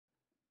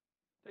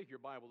Take your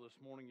Bible this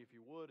morning, if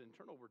you would, and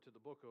turn over to the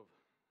book of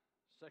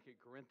 2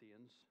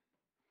 Corinthians,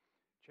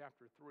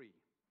 chapter 3.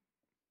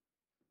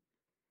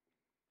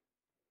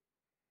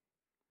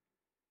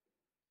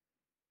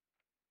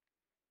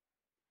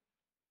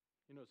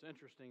 You know, it's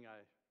interesting,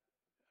 I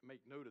make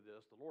note of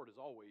this. The Lord is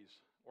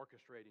always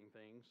orchestrating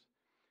things,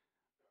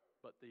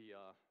 but the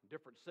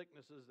different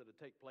sicknesses that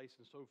take place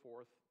and so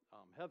forth,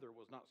 Heather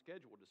was not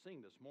scheduled to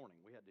sing this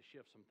morning. We had to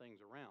shift some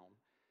things around,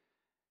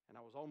 and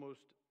I was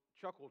almost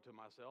chuckled to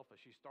myself as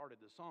she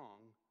started the song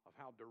of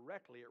how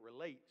directly it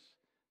relates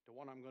to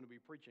what I'm going to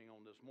be preaching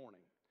on this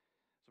morning.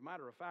 As a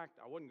matter of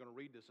fact, I wasn't going to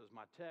read this as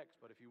my text,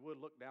 but if you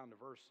would look down to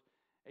verse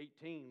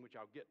 18, which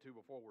I'll get to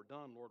before we're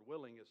done, Lord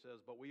willing, it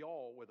says, "But we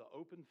all, with an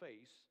open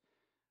face,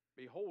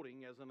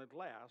 beholding as in a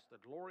glass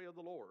the glory of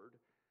the Lord,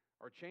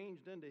 are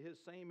changed into his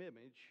same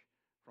image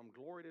from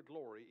glory to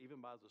glory, even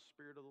by the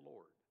Spirit of the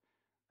Lord."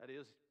 That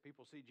is,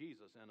 people see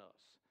Jesus in us.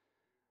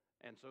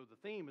 And so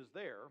the theme is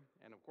there,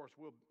 and of course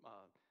we'll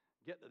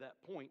get to that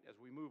point as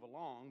we move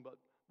along. But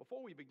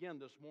before we begin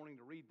this morning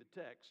to read the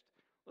text,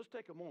 let's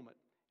take a moment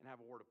and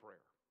have a word of prayer.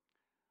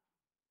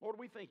 Lord,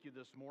 we thank you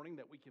this morning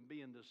that we can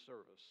be in this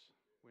service.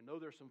 We know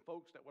there's some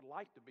folks that would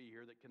like to be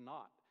here that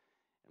cannot.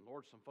 And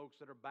Lord, some folks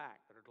that are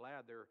back that are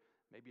glad they're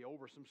maybe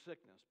over some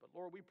sickness. But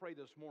Lord, we pray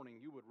this morning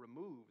you would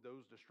remove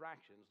those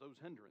distractions, those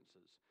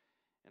hindrances,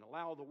 and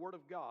allow the Word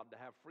of God to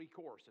have free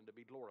course and to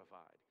be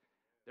glorified.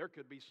 There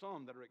could be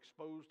some that are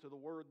exposed to the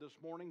Word this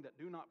morning that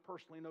do not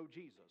personally know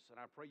Jesus, and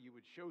I pray you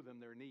would show them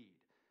their need.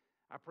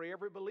 I pray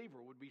every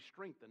believer would be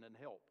strengthened and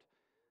helped.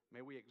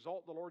 May we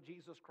exalt the Lord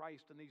Jesus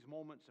Christ in these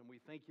moments, and we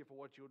thank you for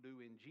what you'll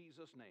do in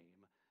Jesus'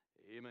 name.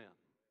 Amen.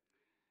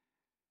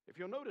 If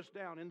you'll notice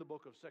down in the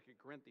book of 2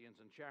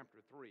 Corinthians in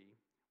chapter 3,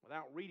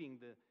 without reading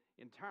the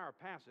entire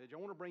passage, I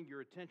want to bring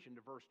your attention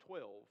to verse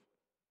 12,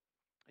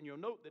 and you'll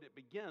note that it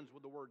begins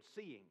with the word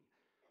seeing.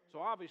 So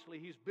obviously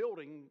he's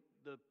building,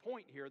 the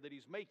point here that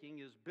he's making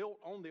is built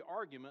on the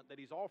argument that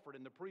he's offered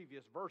in the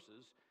previous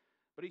verses.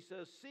 But he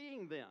says,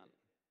 seeing then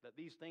that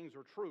these things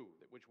are true,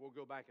 which we'll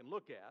go back and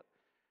look at,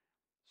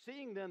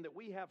 seeing then that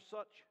we have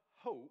such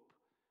hope,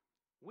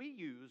 we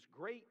use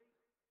great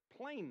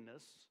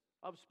plainness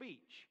of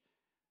speech.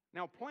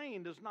 Now,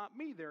 plain does not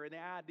mean there in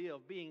the idea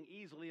of being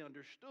easily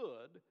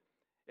understood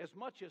as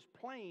much as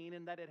plain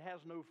in that it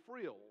has no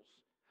frills.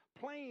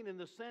 Plain in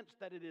the sense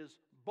that it is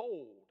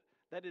bold,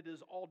 that it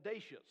is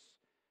audacious.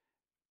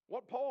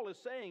 What Paul is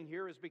saying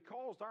here is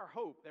because our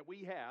hope that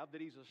we have,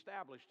 that he's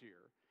established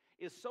here,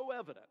 is so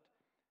evident,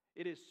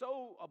 it is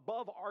so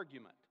above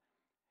argument,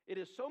 it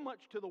is so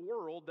much to the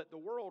world that the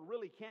world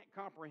really can't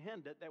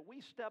comprehend it, that we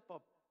step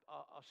up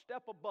a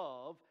step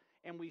above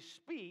and we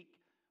speak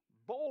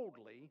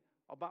boldly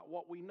about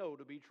what we know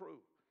to be true.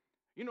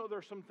 You know,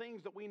 there's some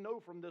things that we know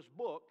from this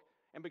book,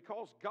 and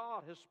because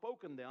God has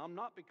spoken them,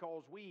 not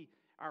because we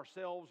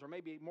ourselves are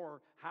maybe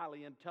more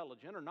highly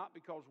intelligent, or not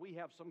because we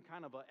have some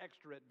kind of an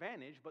extra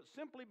advantage, but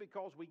simply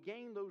because we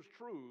gain those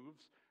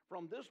truths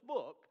from this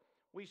book,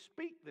 we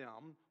speak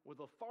them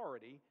with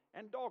authority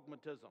and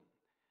dogmatism.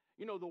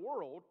 You know, the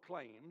world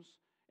claims,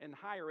 and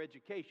higher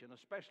education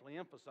especially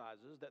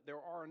emphasizes, that there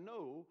are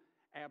no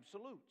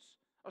absolutes,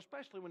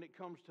 especially when it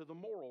comes to the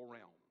moral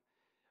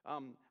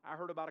realm. I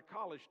heard about a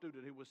college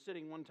student who was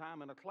sitting one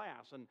time in a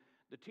class, and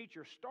the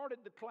teacher started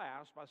the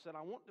class by saying,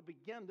 "I want to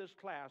begin this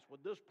class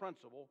with this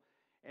principle,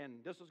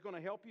 and this is going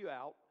to help you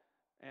out."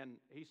 And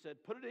he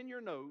said, "Put it in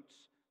your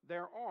notes,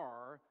 there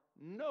are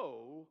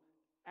no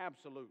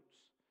absolutes."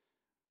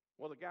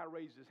 Well, the guy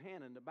raised his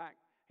hand in the back.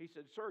 He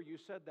said, "Sir, you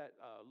said that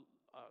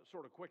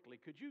sort of quickly.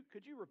 Could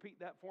you repeat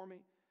that for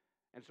me?"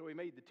 And so he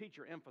made the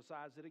teacher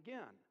emphasize it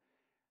again.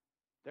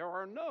 There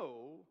are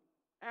no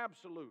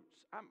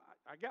absolutes.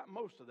 I got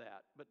most of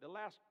that, but the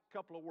last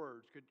couple of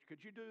words,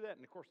 could you do that?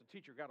 And of course the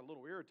teacher got a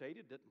little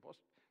irritated. The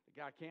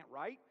guy can't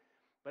write.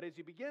 But as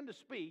he began to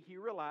speak, he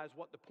realized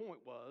what the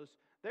point was.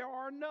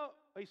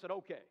 He said,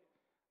 "Okay,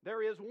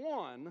 there is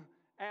one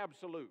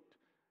absolute,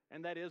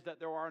 and that is that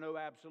there are no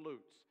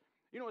absolutes."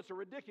 You know, it's a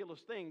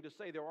ridiculous thing to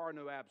say there are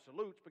no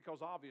absolutes,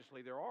 because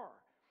obviously there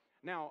are.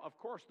 Now, of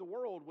course, the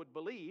world would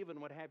believe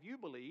and would have you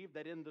believe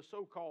that in the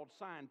so-called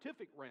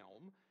scientific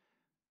realm,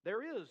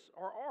 there is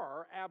or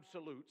are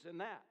absolutes in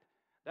that.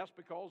 That's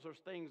because there's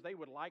things they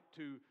would like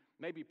to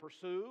maybe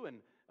pursue.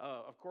 And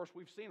of course,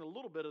 we've seen a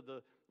little bit of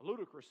the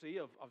ludicrousy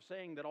of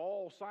saying that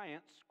all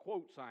science,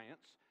 quote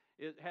science,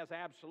 it has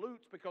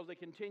absolutes because they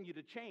continue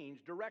to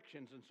change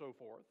directions and so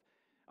forth.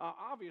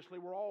 Obviously,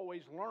 we're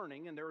always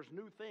learning, and there's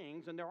new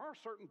things, and there are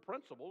certain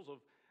principles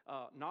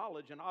of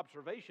knowledge and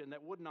observation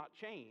that would not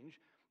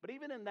change. But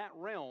even in that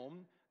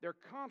realm, they're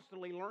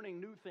constantly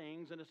learning new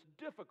things, and it's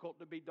difficult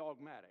to be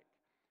dogmatic.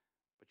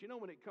 But you know,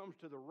 when it comes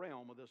to the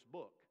realm of this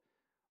book,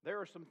 there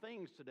are some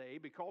things today,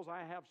 because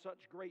I have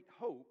such great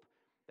hope,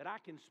 that I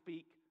can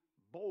speak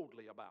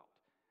boldly about.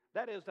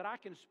 That is, that I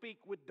can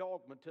speak with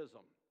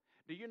dogmatism.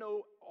 Do you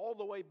know, all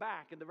the way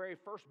back in the very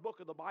first book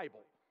of the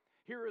Bible,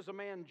 here is a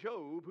man,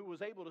 Job, who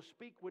was able to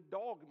speak with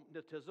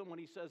dogmatism when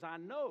he says, "I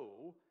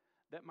know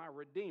that my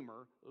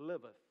Redeemer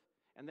liveth,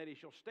 and that he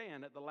shall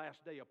stand at the last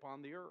day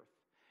upon the earth.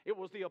 It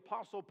was the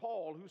Apostle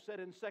Paul who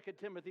said in 2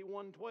 Timothy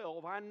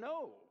 1:12, I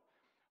know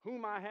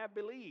whom I have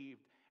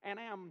believed, and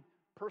am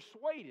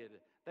persuaded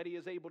that he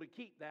is able to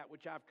keep that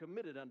which I've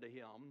committed unto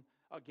him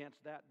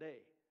against that day.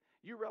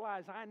 You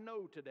realize I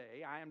know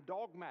today, I am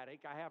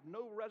dogmatic, I have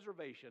no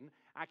reservation.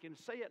 I can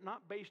say it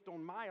not based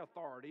on my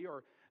authority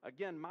or,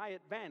 again, my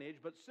advantage,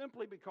 but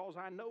simply because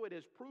I know it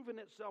has proven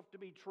itself to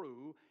be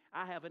true.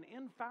 I have an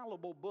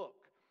infallible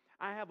book.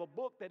 I have a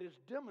book that has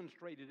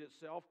demonstrated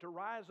itself to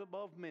rise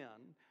above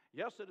men.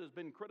 Yes, it has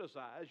been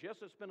criticized. Yes,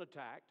 it's been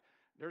attacked.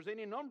 There's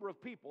any number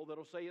of people that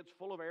will say it's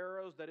full of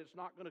errors, that it's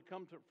not going to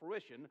come to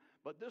fruition,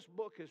 but this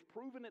book has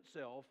proven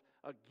itself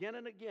again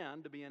and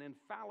again to be an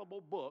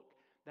infallible book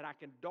that I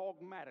can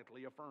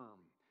dogmatically affirm.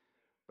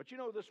 But you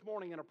know, this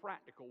morning in a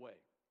practical way,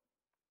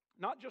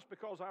 not just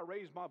because I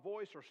raise my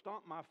voice or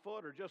stomp my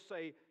foot or just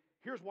say,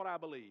 here's what I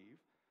believe,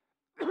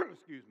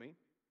 excuse me,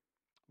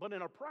 but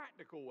in a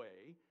practical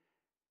way,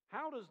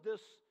 how does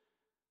this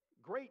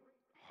great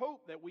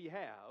hope that we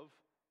have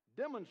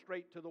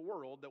demonstrate to the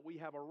world that we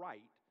have a right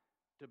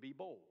to be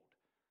bold?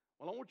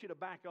 Well, I want you to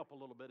back up a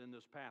little bit in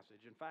this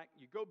passage. In fact,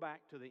 you go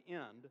back to the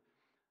end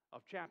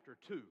of chapter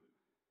 2.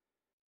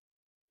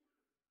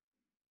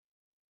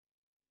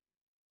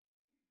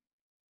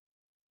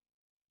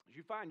 As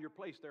you find your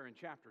place there in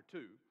chapter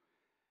 2,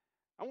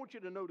 I want you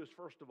to notice,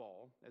 first of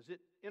all, as it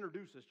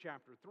introduces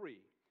chapter 3,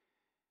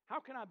 how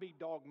can I be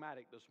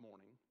dogmatic this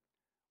morning?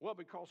 Well,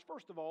 because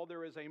first of all,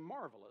 there is a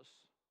marvelous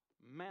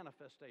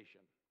manifestation.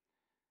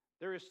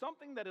 There is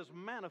something that is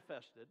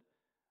manifested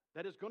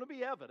that is going to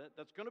be evident,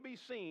 that's going to be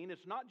seen.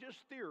 It's not just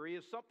theory,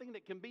 it's something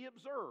that can be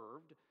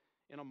observed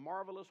in a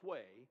marvelous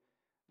way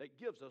that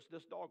gives us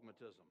this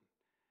dogmatism.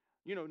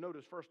 You know,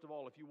 notice first of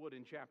all, if you would,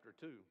 in chapter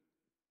 2,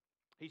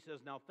 he says,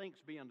 now thanks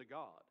be unto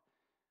God,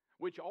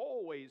 which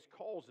always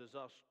causes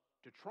us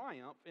to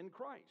triumph in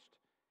Christ,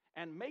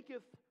 and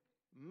maketh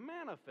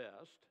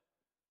manifest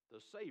the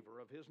savor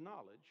of his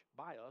knowledge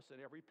by us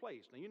in every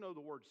place. Now, you know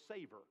the word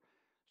savor.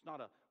 It's not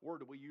a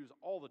word that we use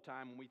all the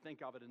time when we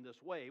think of it in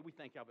this way. We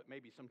think of it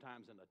maybe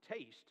sometimes in a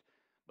taste,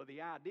 but the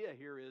idea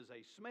here is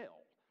a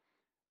smell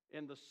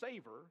in the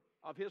savor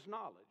of his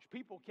knowledge.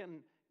 People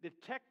can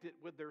detect it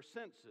with their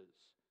senses.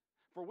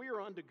 For we are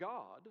unto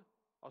God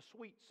a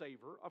sweet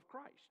savor of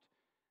Christ,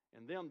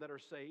 in them that are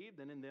saved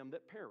and in them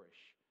that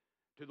perish.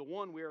 To the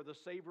one we are the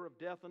savor of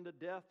death unto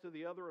death, to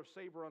the other a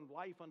savor of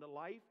life unto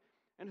life.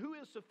 And who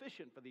is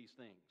sufficient for these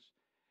things?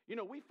 You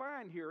know, we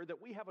find here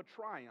that we have a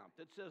triumph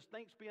that says,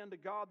 thanks be unto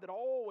God that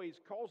always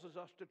causes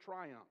us to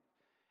triumph.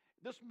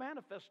 This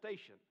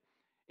manifestation,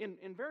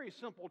 in very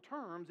simple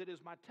terms, it is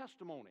my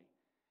testimony.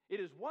 It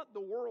is what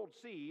the world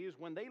sees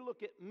when they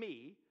look at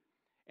me,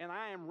 and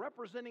I am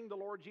representing the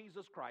Lord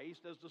Jesus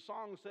Christ. As the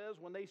song says,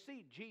 when they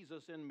see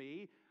Jesus in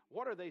me,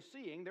 what are they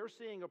seeing? They're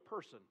seeing a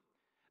person.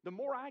 The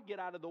more I get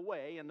out of the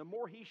way and the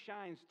more he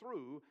shines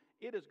through,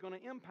 it is going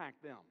to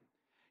impact them.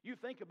 You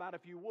think about,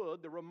 if you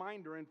would, the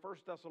reminder in 1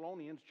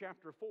 Thessalonians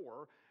chapter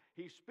 4.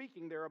 He's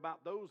speaking there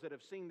about those that have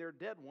seen their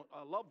dead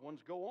loved ones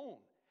go on.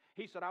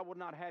 He said, I would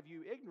not have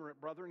you ignorant,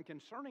 brethren,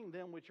 concerning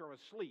them which are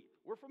asleep.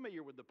 We're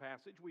familiar with the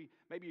passage. We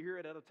maybe hear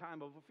it at a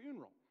time of a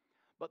funeral.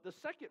 But the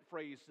second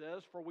phrase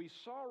says, for we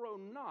sorrow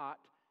not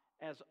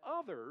as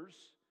others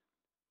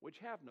which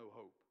have no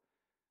hope.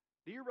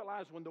 Do you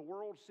realize when the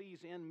world sees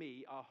in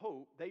me a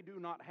hope they do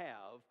not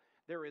have,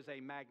 there is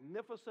a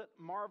magnificent,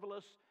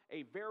 marvelous,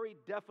 a very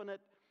definite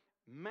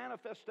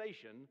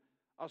manifestation,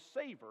 a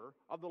savor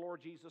of the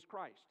Lord Jesus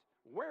Christ.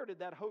 Where did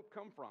that hope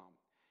come from?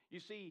 You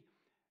see,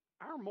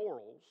 our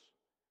morals,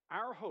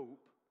 our hope,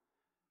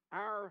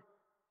 our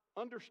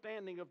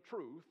understanding of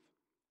truth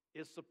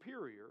is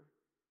superior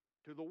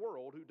to the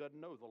world who doesn't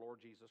know the Lord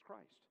Jesus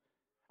Christ.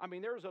 I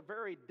mean, there's a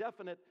very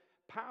definite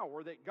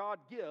power that God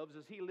gives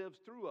as he lives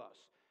through us.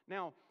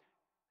 Now,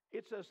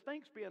 it says,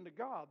 thanks be unto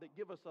God that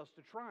giveth us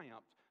to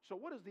triumph. So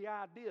what is the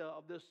idea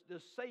of this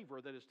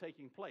savor that is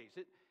taking place?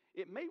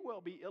 It may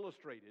well be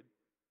illustrated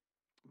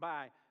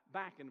by,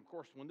 back in, of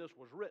course, when this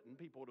was written,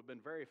 people would have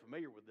been very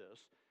familiar with this.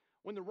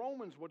 When the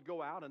Romans would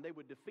go out and they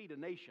would defeat a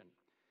nation,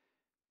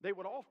 they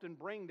would often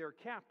bring their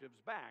captives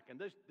back. And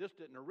this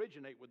didn't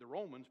originate with the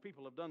Romans.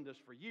 People have done this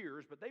for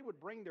years. But they would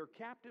bring their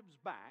captives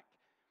back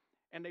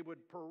and they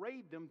would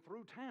parade them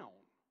through town,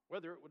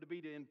 whether it would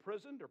be to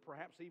imprisoned or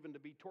perhaps even to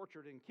be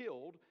tortured and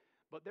killed.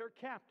 But their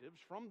captives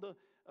from the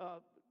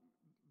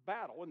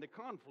battle and the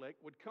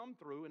conflict would come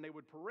through and they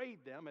would parade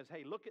them as,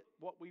 hey, look at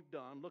what we've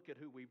done, look at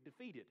who we've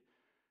defeated.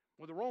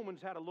 Well, the Romans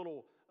had a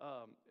little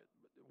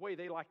way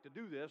they like to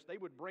do this. They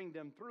would bring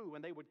them through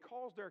and they would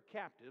cause their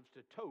captives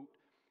to tote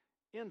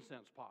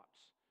incense pots.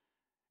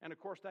 And of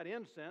course that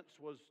incense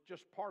was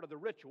just part of the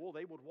ritual.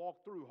 They would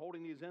walk through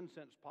holding these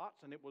incense pots,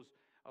 and it was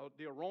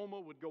the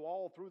aroma would go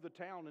all through the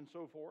town and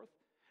so forth.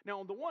 Now,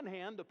 on the one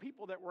hand, the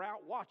people that were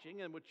out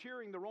watching and were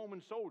cheering the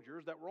Roman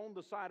soldiers that were on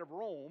the side of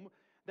Rome,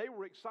 they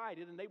were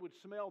excited and they would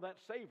smell that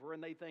savor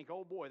and they think,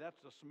 oh boy, that's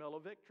the smell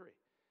of victory.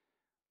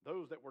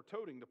 Those that were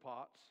toting the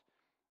pots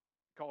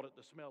called it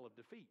the smell of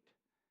defeat.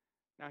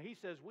 Now he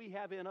says we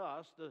have in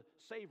us the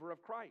savor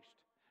of Christ.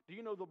 Do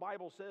you know the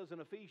Bible says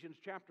in Ephesians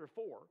chapter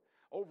 4,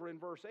 over in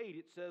verse 8,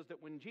 it says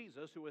that when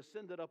Jesus, who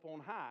ascended up on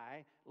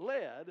high,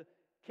 led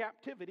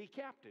captivity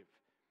captive.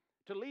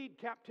 To lead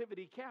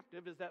captivity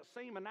captive is that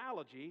same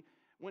analogy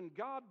when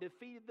God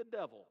defeated the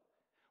devil.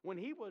 When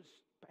he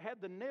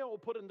had the nail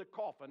put in the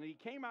coffin and he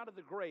came out of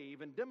the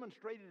grave and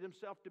demonstrated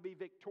himself to be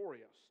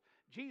victorious.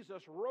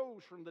 Jesus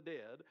rose from the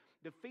dead,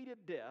 defeated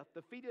death,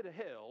 defeated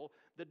hell.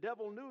 The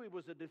devil knew he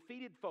was a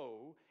defeated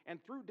foe,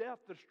 and through death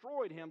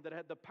destroyed him that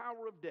had the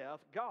power of death.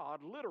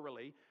 God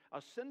literally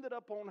ascended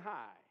up on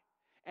high,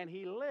 and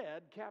he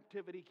led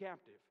captivity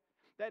captive.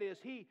 That is,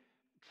 he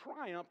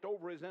triumphed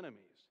over his enemies.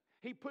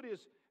 He put his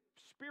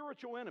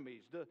spiritual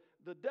enemies,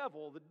 the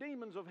devil, the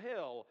demons of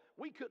hell.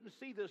 We couldn't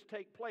see this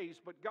take place,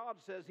 but God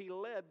says he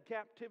led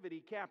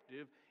captivity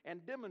captive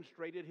and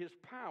demonstrated his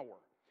power.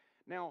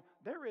 Now,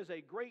 there is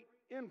a great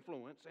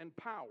influence and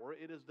power.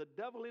 It is the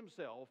devil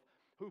himself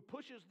who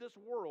pushes this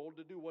world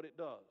to do what it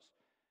does.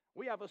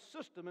 We have a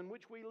system in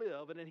which we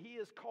live, and he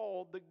is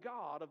called the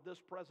God of this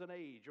present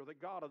age, or the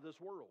God of this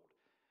world.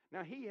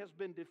 Now, he has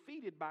been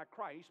defeated by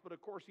Christ, but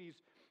of course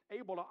he's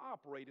able to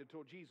operate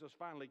until Jesus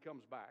finally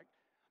comes back.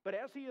 But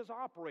as he is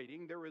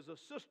operating, there is a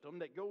system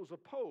that goes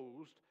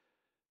opposed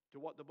to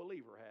what the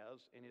believer has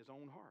in his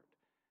own heart.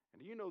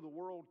 And do you know the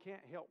world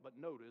can't help but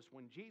notice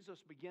when Jesus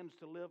begins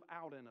to live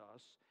out in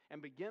us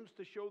and begins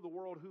to show the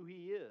world who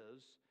he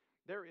is,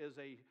 there is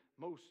a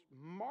most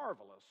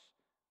marvelous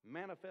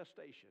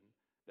manifestation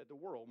that the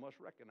world must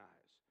recognize.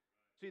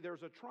 See,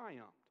 there's a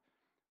triumph.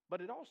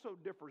 But it also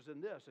differs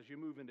in this as you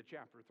move into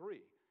chapter 3.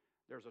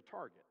 There's a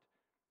target.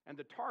 And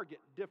the target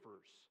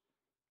differs.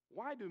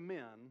 Why do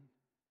men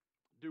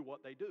do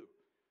what they do?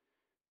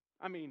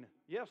 I mean,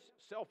 yes,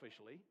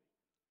 selfishly.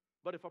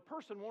 But if a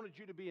person wanted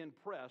you to be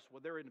impressed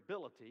with their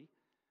ability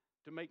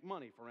to make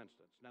money, for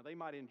instance. Now, they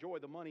might enjoy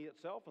the money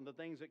itself and the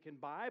things it can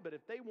buy, but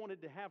if they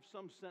wanted to have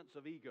some sense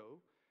of ego,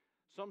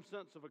 some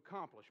sense of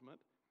accomplishment,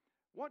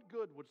 what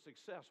good would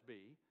success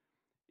be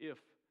if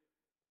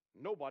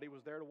nobody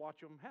was there to watch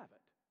them have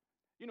it?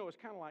 You know,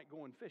 it's kind of like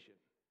going fishing.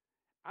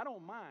 I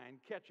don't mind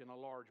catching a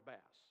large bass,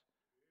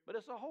 but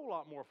it's a whole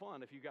lot more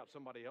fun if you got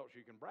somebody else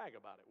you can brag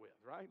about it with,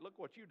 right? Look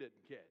what you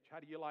didn't catch. How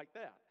do you like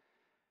that?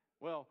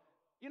 Well,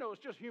 you know,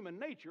 it's just human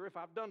nature. If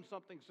I've done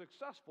something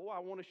successful, I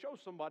want to show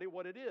somebody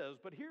what it is.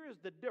 But here is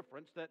the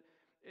difference, that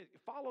it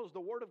follows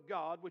the Word of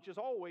God, which is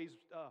always,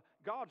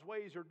 God's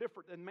ways are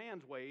different than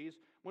man's ways.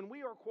 When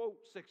we are, quote,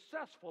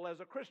 successful as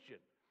a Christian,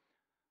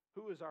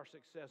 who is our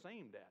success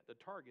aimed at? The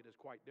target is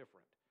quite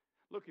different.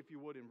 Look, if you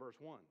would, in verse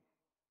 1.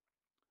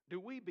 Do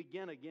we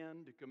begin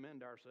again to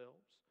commend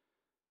ourselves?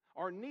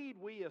 Or need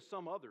we, as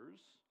some others,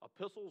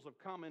 epistles of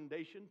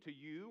commendation to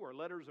you, or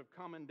letters of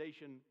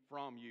commendation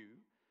from you?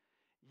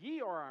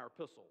 Ye are our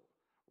epistle,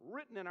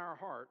 written in our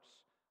hearts,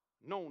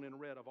 known and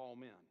read of all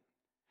men.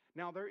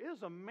 Now there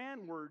is a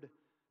manward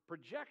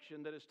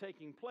projection that is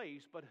taking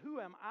place, but who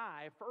am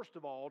I, first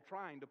of all,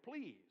 trying to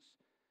please?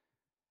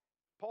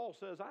 Paul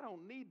says, I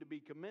don't need to be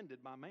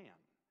commended by man.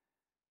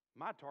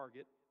 My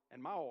target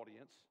and my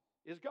audience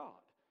is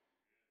God.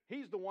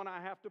 He's the one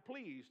I have to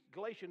please.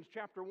 Galatians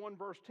chapter 1,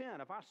 verse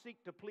 10, if I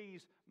seek to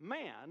please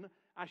man,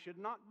 I should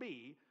not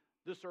be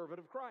the servant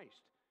of Christ.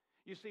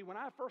 You see, when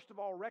I first of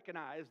all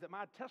recognize that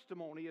my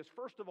testimony is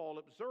first of all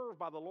observed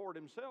by the Lord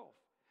himself,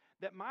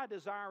 that my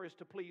desire is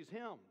to please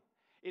him,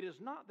 it is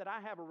not that I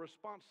have a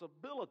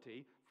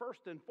responsibility first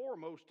and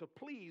foremost to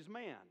please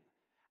man.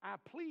 I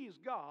please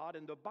God,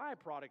 and the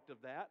byproduct of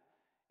that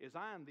is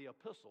I am the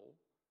epistle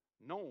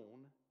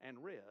known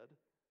and read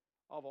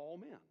of all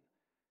men.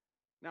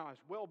 Now,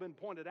 it's well been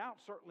pointed out,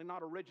 certainly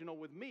not original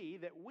with me,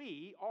 that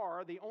we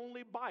are the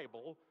only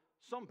Bible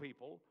some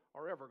people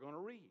are ever going to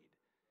read.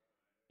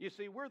 You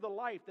see, we're the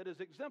life that is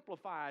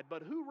exemplified,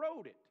 but who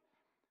wrote it?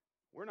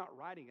 We're not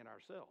writing it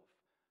ourselves.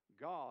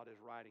 God is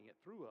writing it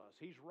through us.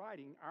 He's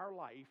writing our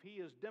life.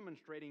 He is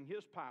demonstrating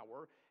his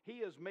power. He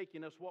is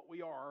making us what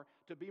we are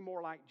to be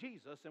more like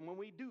Jesus. And when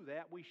we do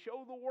that, we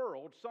show the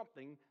world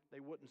something they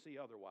wouldn't see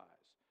otherwise.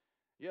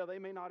 Yeah, they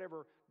may not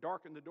ever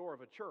darken the door of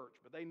a church,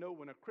 but they know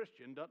when a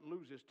Christian doesn't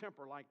lose his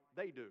temper like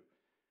they do.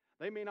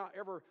 They may not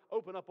ever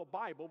open up a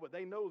Bible, but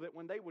they know that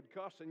when they would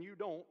cuss and you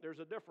don't, there's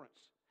a difference.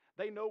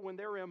 They know when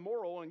they're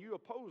immoral and you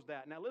oppose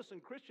that. Now listen,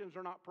 Christians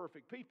are not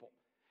perfect people.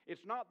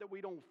 It's not that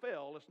we don't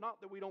fail. It's not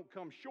that we don't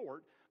come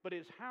short, but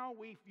it's how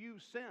we view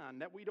sin,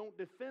 that we don't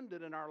defend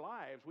it in our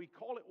lives. We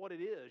call it what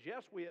it is.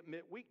 Yes, we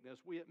admit weakness.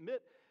 We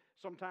admit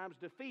sometimes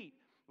defeat,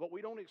 but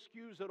we don't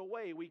excuse it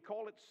away. We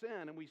call it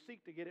sin and we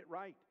seek to get it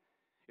right.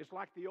 It's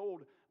like the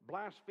old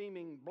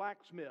blaspheming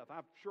blacksmith.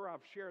 I'm sure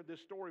I've shared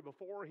this story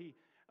before. He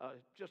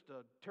just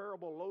a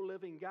terrible,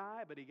 low-living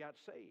guy, but he got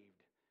saved.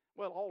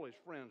 Well, all his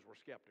friends were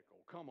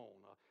skeptical. Come on.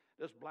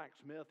 This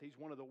blacksmith, he's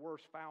one of the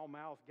worst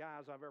foul-mouthed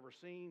guys I've ever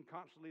seen.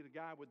 Constantly the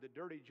guy with the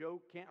dirty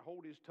joke, can't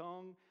hold his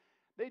tongue.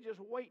 They just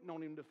waiting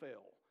on him to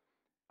fail.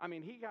 I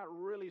mean, he got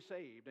really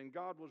saved, and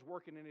God was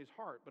working in his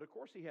heart. But, of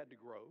course, he had to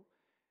grow.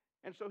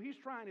 And so he's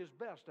trying his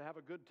best to have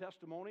a good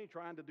testimony,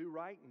 trying to do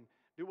right and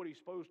do what he's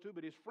supposed to,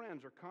 but his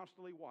friends are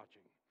constantly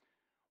watching.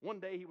 One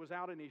day he was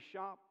out in his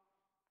shop.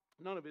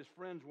 None of his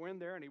friends were in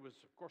there, and he was,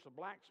 of course, a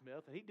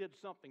blacksmith, and he did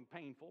something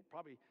painful,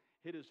 probably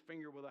hit his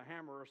finger with a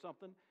hammer or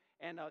something,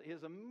 and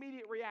his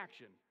immediate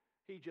reaction,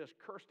 he just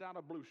cursed out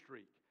a blue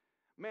streak.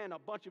 Man, a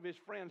bunch of his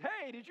friends,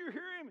 hey, did you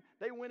hear him?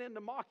 They went in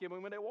to mock him,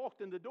 and when they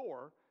walked in the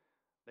door,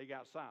 they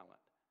got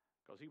silent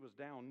because he was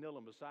down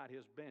kneeling beside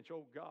his bench.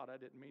 Oh, God, I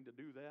didn't mean to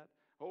do that.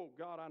 Oh,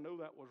 God, I know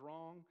that was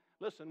wrong.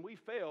 Listen, we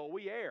fail,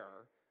 we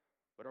err,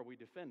 but are we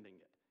defending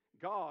it?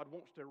 God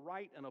wants to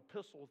write an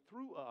epistle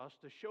through us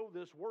to show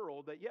this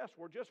world that, yes,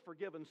 we're just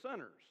forgiven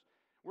sinners.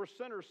 We're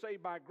sinners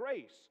saved by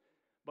grace,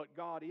 but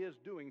God is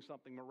doing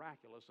something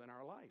miraculous in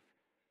our life.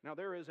 Now,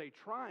 there is a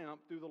triumph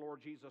through the Lord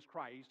Jesus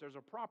Christ. There's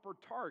a proper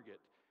target.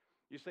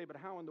 You say, but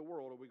how in the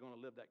world are we going to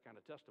live that kind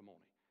of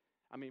testimony?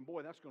 I mean,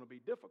 boy, that's going to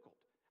be difficult.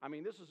 I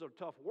mean, this is a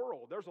tough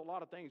world. There's a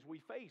lot of things we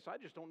face. I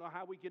just don't know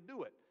how we could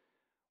do it.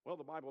 Well,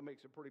 the Bible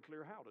makes it pretty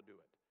clear how to do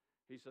it.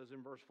 He says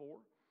in verse 4,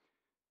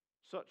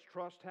 such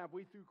trust have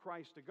we through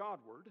Christ to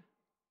Godward,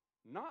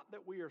 not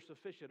that we are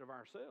sufficient of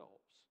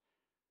ourselves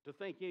to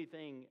think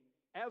anything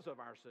as of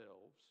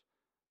ourselves,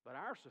 but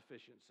our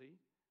sufficiency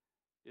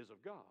is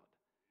of God.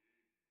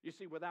 You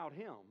see, without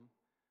Him,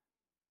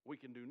 we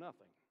can do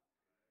nothing.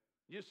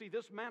 You see,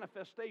 this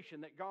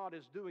manifestation that God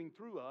is doing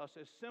through us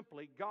is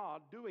simply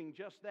God doing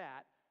just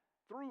that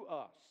through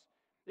us.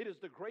 It is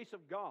the grace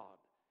of God.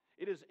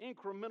 It is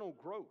incremental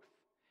growth.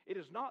 It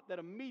is not that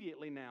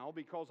immediately now,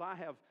 because I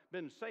have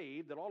been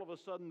saved, that all of a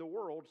sudden the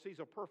world sees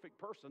a perfect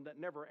person that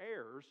never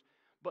errs,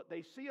 but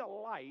they see a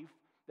life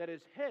that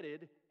is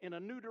headed in a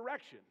new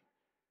direction.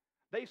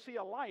 They see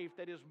a life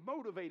that is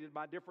motivated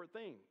by different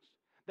things.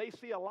 They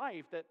see a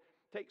life that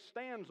takes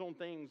stands on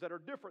things that are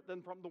different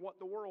than from what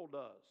the world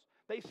does.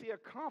 They see a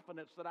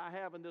confidence that I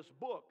have in this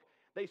book.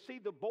 They see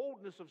the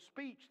boldness of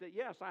speech that,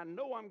 yes, I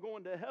know I'm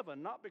going to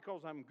heaven, not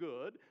because I'm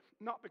good,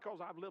 not because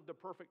I've lived a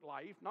perfect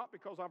life, not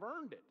because I've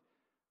earned it,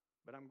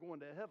 but I'm going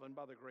to heaven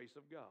by the grace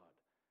of God,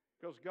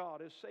 because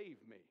God has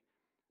saved me.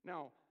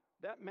 Now,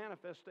 that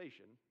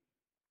manifestation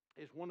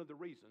is one of the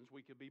reasons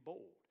we could be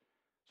bold.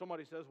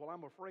 Somebody says, well,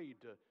 I'm afraid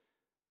to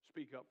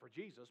speak up for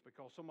Jesus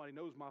because somebody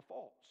knows my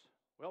faults.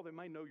 Well, they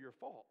may know your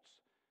faults,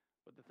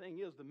 but the thing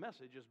is, the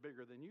message is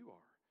bigger than you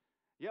are.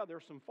 Yeah,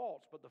 there's some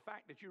faults, but the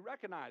fact that you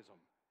recognize them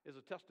is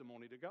a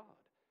testimony to God.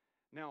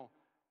 Now,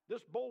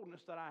 this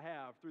boldness that I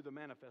have through the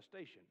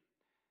manifestation,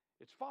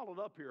 it's followed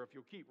up here if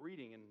you'll keep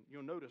reading, and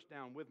you'll notice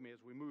down with me as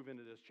we move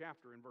into this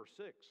chapter in verse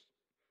 6.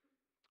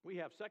 We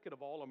have, second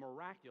of all, a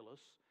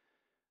miraculous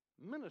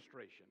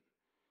ministration.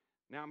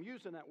 Now, I'm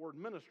using that word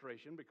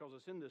ministration because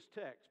it's in this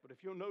text, but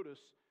if you'll notice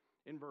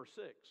in verse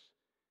 6,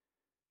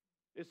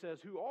 it says,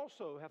 who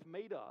also have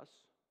made us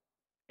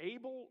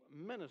able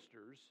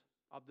ministers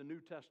of the New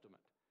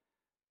Testament,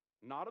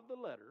 not of the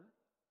letter,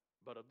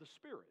 but of the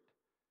Spirit.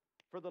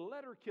 For the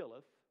letter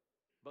killeth,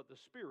 but the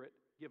Spirit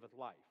giveth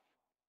life.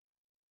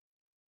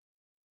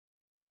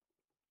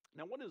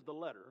 Now, what is the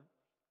letter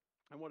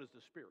and what is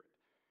the Spirit?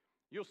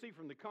 You'll see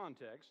from the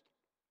context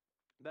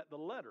that the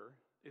letter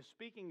is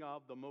speaking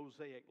of the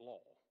Mosaic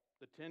law,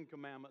 the Ten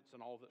Commandments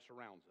and all that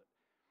surrounds it.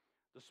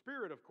 The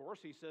Spirit, of course,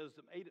 he says,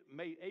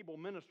 made able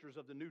ministers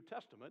of the New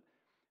Testament.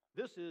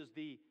 This is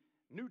the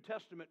New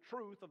Testament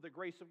truth of the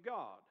grace of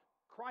God.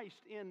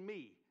 Christ in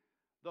me,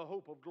 the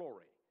hope of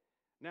glory.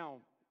 Now,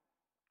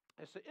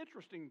 it's an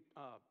interesting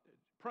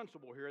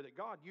principle here that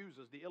God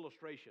uses the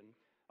illustration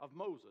of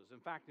Moses. In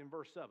fact, in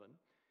verse 7,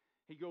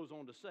 he goes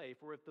on to say,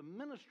 for if the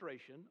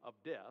ministration of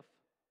death,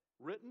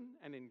 written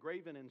and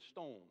engraven in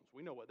stones,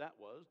 we know what that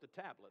was, the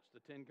tablets,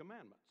 the Ten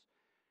Commandments,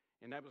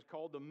 and that was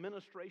called the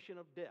ministration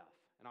of death,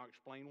 and I'll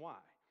explain why.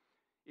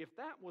 If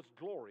that was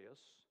glorious,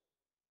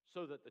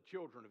 so that the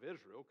children of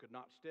Israel could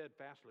not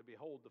steadfastly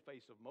behold the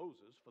face of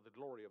Moses for the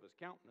glory of his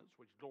countenance,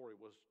 which glory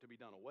was to be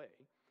done away,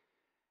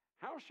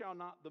 how shall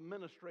not the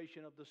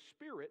ministration of the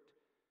Spirit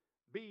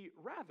be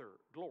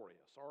rather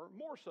glorious, or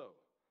more so?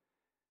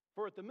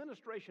 For if the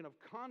ministration of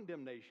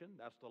condemnation,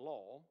 that's the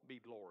law,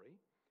 be glory,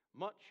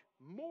 much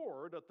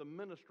more doth the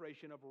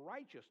ministration of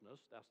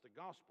righteousness, that's the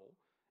gospel,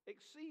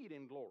 exceed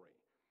in glory.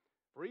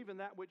 For even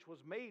that which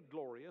was made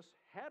glorious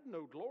had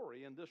no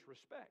glory in this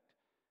respect,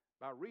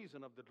 by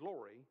reason of the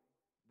glory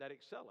that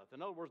excelleth.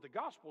 In other words, the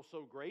gospel is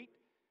so great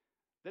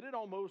that it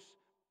almost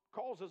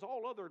causes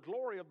all other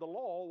glory of the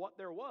law, what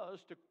there was,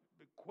 to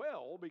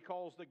quell,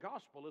 because the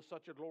gospel is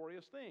such a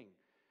glorious thing.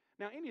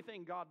 Now,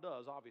 anything God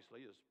does,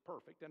 obviously, is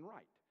perfect and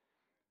right.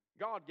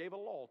 God gave a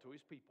law to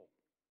his people.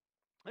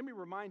 Let me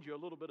remind you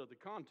a little bit of the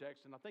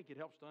context, and I think it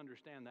helps to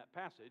understand that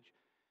passage,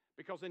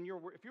 because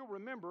if you'll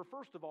remember,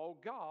 first of all,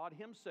 God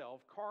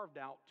himself carved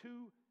out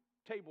 2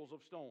 tables of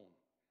stone.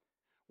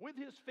 With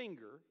his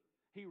finger,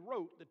 he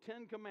wrote the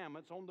Ten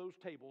Commandments on those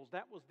tables.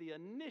 That was the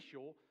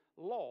initial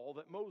law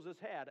that Moses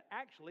had.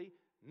 Actually,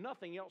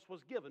 nothing else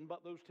was given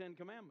but those 10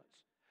 Commandments.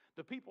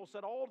 The people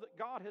said, all that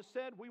God has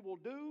said we will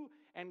do,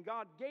 and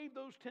God gave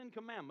those 10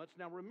 Commandments.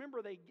 Now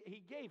remember,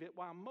 he gave it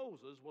while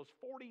Moses was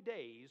 40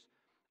 days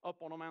up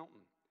on a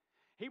mountain.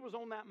 He was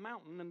on that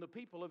mountain, and the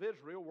people of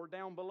Israel were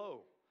down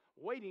below,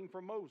 waiting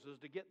for Moses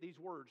to get these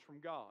words from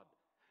God.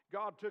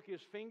 God took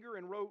his finger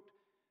and wrote,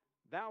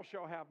 "Thou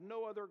shalt have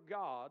no other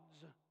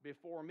gods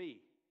before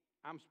me."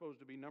 I'm supposed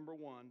to be number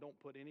one. Don't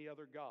put any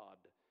other God.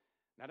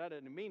 Now, that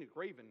doesn't mean a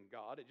graven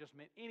God. It just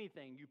meant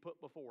anything you put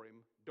before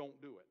him, don't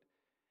do it.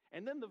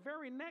 And then the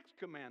very next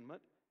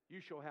commandment, you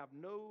shall have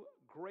no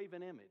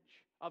graven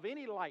image of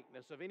any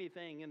likeness of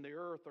anything in the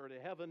earth or to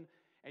heaven,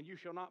 and you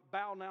shall not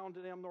bow down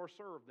to them nor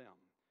serve them.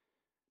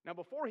 Now,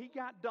 before he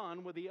got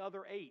done with the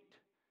other 8,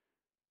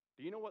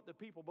 do you know what the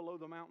people below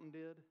the mountain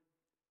did?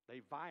 They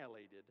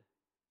violated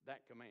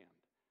that command.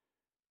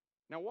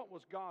 Now, what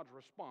was God's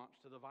response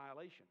to the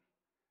violation?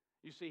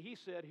 You see, he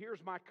said,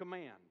 "Here's my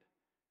command."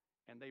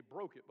 And they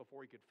broke it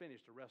before he could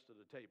finish the rest of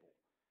the table.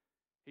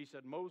 He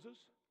said, "Moses,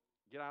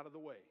 get out of the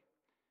way."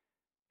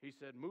 He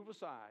said, "Move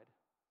aside.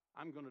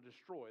 I'm going to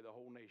destroy the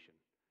whole nation."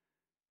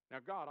 Now,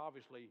 God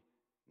obviously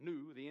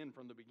knew the end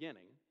from the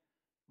beginning,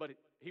 but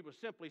he was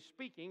simply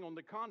speaking on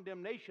the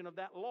condemnation of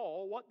that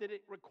law. What did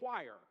it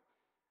require?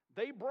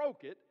 They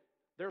broke it.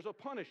 There's a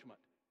punishment.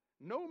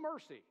 No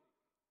mercy,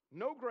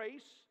 no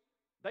grace.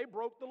 They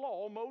broke the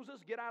law.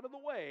 Moses, get out of the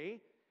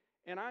way,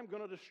 and I'm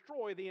going to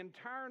destroy the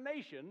entire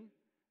nation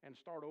and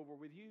start over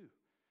with you.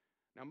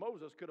 Now,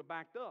 Moses could have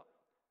backed up.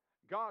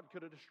 God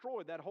could have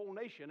destroyed that whole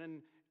nation,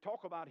 and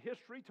talk about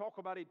history, talk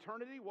about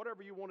eternity,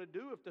 whatever you want to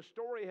do. If the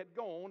story had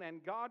gone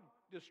and God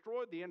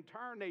destroyed the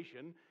entire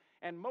nation,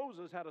 and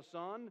Moses had a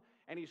son,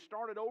 and he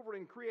started over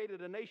and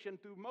created a nation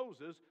through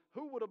Moses,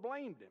 who would have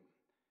blamed him?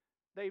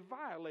 They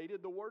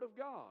violated the Word of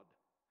God.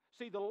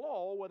 See, the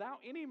law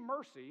without any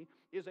mercy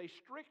is a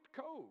strict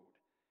code.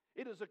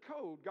 It is a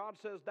code. God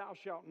says, "Thou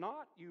shalt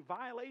not." You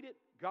violate it,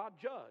 God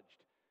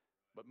judged.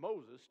 But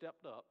Moses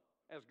stepped up,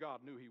 as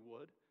God knew he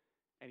would,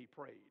 and he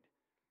prayed.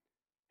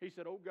 He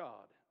said, "Oh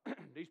God,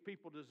 these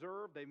people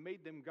deserve, they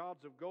made them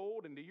gods of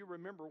gold." And do you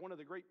remember one of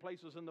the great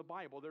places in the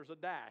Bible? There's a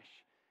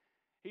dash.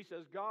 He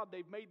says, "God,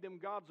 they've made them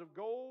gods of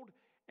gold,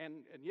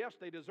 and yes,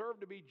 they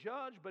deserve to be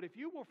judged, but if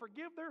you will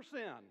forgive their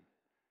sin."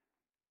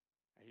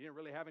 And he didn't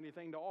really have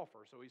anything to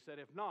offer, so he said,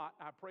 "If not,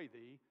 I pray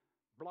thee,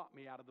 blot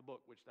me out of the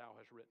book which thou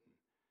hast written."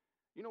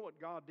 You know what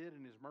God did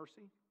in his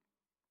mercy?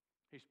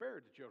 He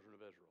spared the children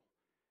of Israel.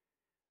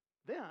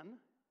 Then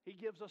he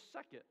gives a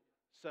second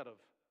set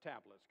of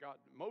tablets.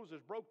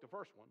 Moses broke the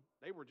first one.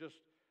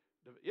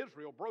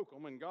 Israel broke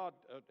them, and God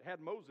had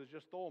Moses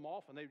just throw them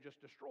off, and they were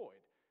just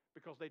destroyed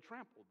because they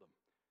trampled them.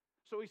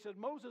 So he said,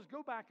 "Moses,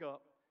 go back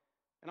up,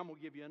 and I'm going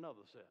to give you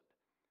another set."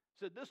 He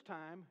said, "This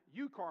time,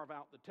 you carve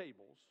out the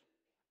tables,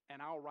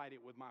 and I'll write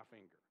it with my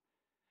finger."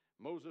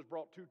 Moses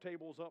brought 2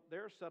 tables up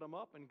there, set them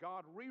up, and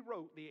God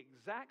rewrote the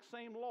exact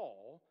same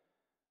law,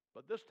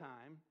 but this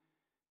time,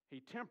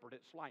 he tempered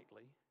it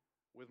slightly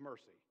with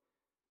mercy.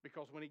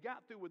 Because when he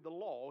got through with the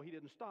law, he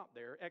didn't stop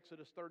there.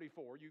 Exodus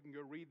 34, you can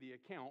go read the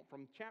account.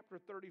 From chapter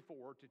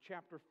 34 to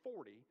chapter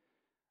 40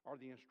 are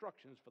the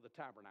instructions for the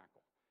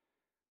tabernacle.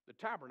 The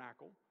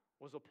tabernacle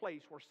was a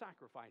place where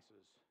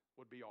sacrifices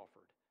would be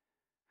offered.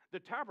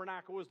 The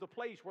tabernacle was the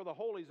place where the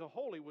holies of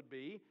holy would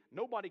be.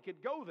 Nobody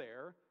could go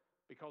there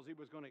because he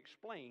was going to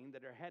explain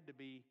that there had to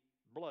be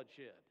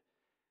bloodshed.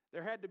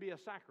 There had to be a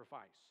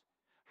sacrifice.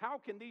 How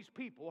can these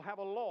people have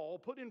a law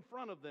put in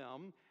front of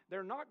them?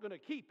 They're not going to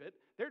keep it.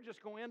 They're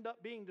just going to end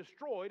up being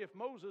destroyed. If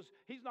Moses,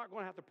 he's not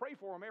going to have to pray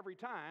for them every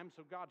time.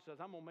 So God says,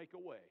 "I'm going to make a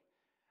way.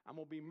 I'm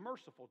going to be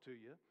merciful to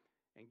you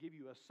and give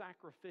you a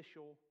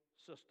sacrificial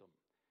system."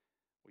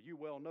 Well, you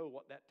well know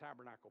what that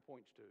tabernacle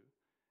points to.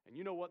 And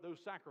you know what those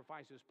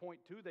sacrifices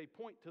point to? They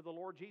point to the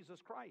Lord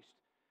Jesus Christ.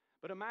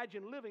 But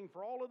imagine living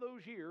for all of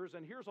those years,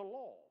 and here's a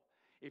law.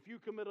 If you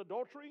commit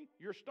adultery,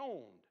 you're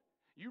stoned.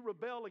 You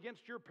rebel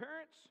against your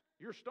parents,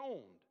 you're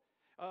stoned.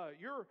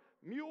 Your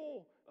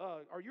mule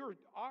or your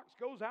ox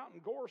goes out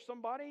and gores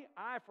somebody,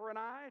 eye for an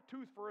eye,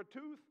 tooth for a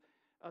tooth,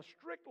 a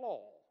strict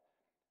law.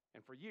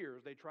 And for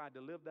years they tried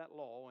to live that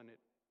law, and it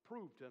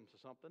proved to them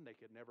something they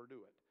could never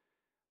do it.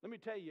 Let me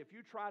tell you, if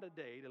you try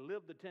today to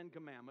live the 10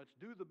 Commandments,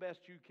 do the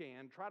best you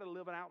can, try to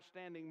live an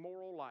outstanding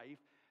moral life,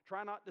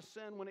 try not to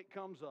sin when it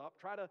comes up,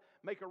 try to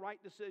make a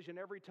right decision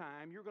every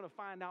time, you're going to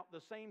find out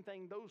the same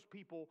thing those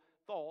people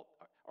thought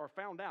or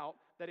found out,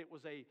 that it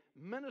was a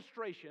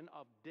ministration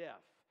of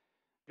death.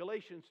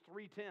 Galatians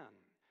 3:10,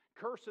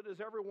 "Cursed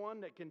is everyone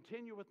that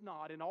continueth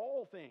not in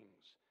all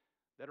things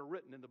that are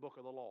written in the book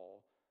of the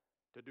law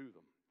to do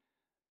them."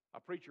 A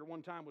preacher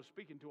one time was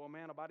speaking to a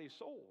man about his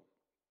soul.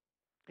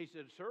 He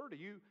said, "Sir, do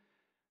you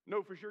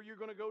know for sure you're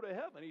going to go to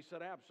heaven?" He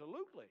said,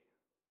 "Absolutely."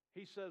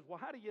 He says, "Well,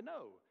 how do you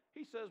know?"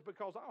 He says,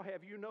 "Because I'll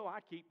have you know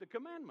I keep the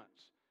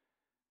commandments."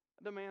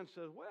 The man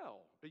says,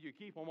 "Well, do you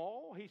keep them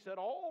all?" He said,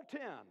 "All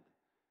 10.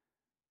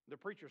 The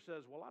preacher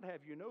says, "Well, I'd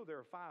have you know there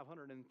are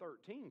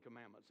 513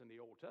 commandments in the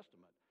Old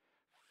Testament."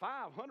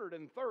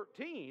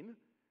 513?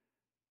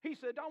 He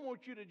said, "I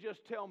want you to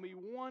just tell me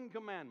one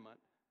commandment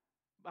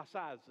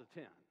besides the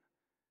 10.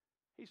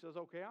 He says,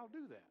 "Okay, I'll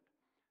do that."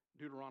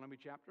 Deuteronomy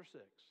chapter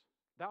 6.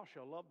 "Thou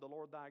shalt love the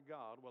Lord thy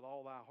God with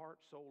all thy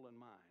heart, soul, and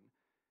mind,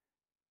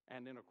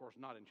 And then, of course,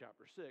 not in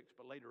chapter 6,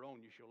 but later on,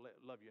 you shall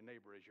love your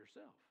neighbor as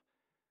yourself.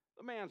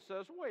 The man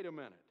says, wait a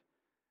minute.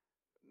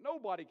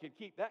 Nobody could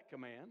keep that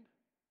command.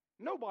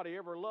 Nobody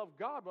ever loved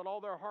God with all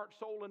their heart,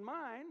 soul, and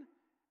mind.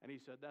 And he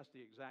said, that's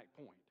the exact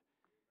point.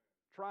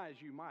 Try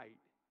as you might,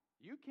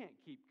 you can't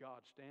keep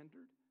God's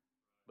standard,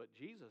 but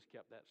Jesus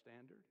kept that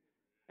standard.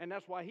 And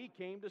that's why he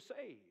came to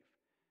save.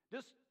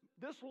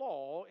 This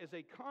law is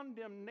a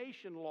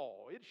condemnation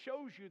law. It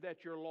shows you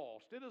that you're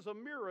lost. It is a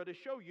mirror to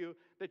show you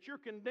that you're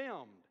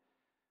condemned.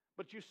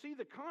 But you see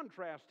the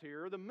contrast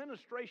here, the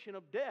ministration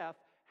of death,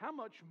 how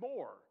much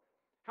more,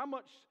 how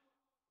much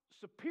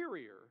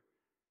superior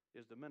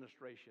is the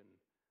ministration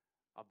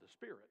of the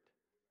Spirit.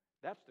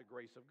 That's the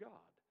grace of God.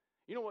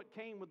 You know what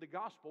came with the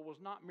gospel was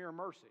not mere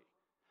mercy,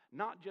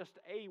 not just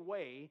a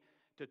way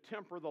to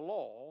temper the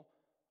law,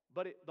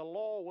 but the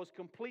law was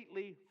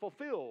completely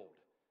fulfilled.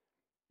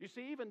 You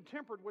see, even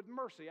tempered with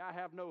mercy, I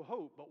have no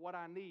hope, but what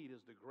I need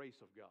is the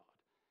grace of God.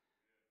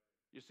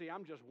 You see,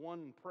 I'm just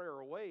one prayer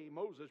away.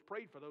 Moses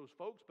prayed for those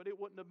folks, but it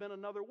wouldn't have been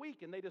another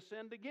week, and they'd have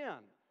sinned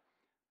again.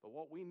 But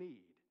what we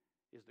need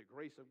is the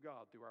grace of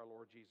God through our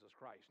Lord Jesus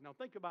Christ. Now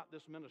think about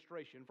this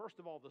ministration. First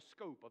of all, the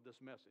scope of this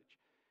message.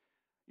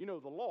 You know,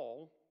 the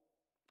law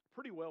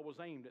pretty well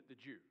was aimed at the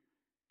Jew.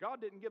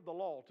 God didn't give the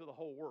law to the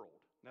whole world.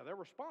 Now they're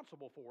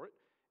responsible for it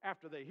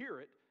after they hear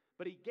it,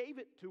 but he gave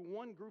it to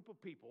one group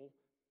of people,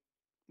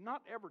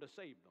 not ever to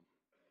save them.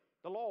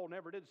 The law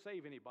never did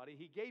save anybody.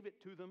 He gave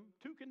it to them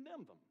to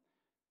condemn them,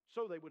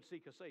 so they would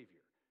seek a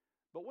Savior.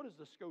 But what is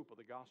the scope of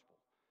the gospel?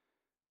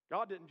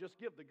 God didn't just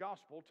give the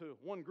gospel to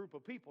one group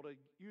of people to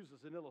use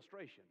as an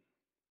illustration.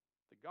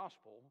 The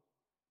gospel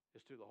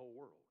is to the whole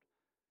world.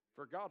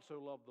 For God so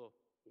loved the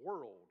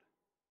world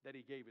that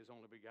he gave his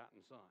only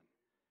begotten Son.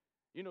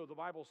 You know, the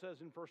Bible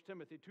says in 1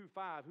 Timothy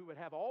 2:5, who would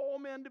have all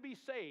men to be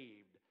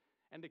saved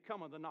and to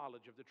come in the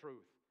knowledge of the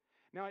truth.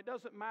 Now, it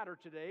doesn't matter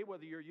today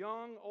whether you're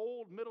young,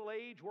 old,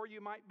 middle-aged, where you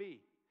might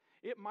be.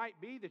 It might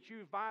be that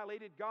you've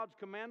violated God's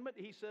commandment.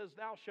 He says,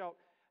 thou shalt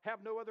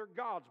have no other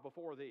gods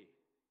before thee.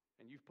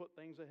 And you've put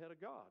things ahead of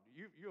God.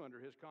 You're under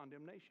his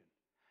condemnation.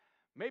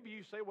 Maybe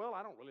you say, well,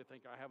 I don't really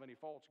think I have any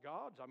false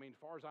gods. I mean, as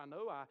far as I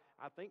know,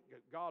 I think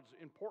that God's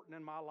important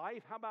in my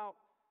life. How about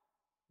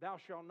thou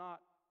shalt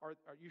not, or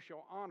you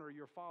shall honor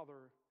your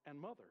father and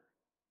mother,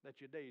 that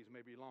your days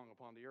may be long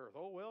upon the earth.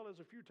 Oh, well, there's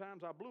a few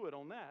times I blew it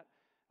on that.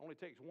 Only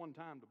takes one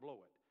time to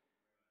blow it.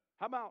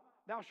 How about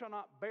thou shalt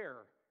not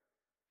bear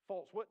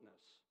false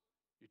witness?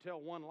 You tell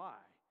one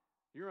lie,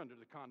 you're under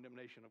the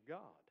condemnation of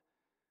God.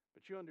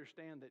 But you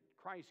understand that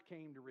Christ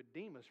came to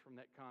redeem us from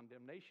that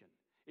condemnation.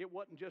 It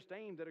wasn't just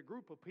aimed at a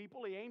group of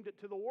people, he aimed it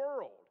to the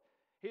world.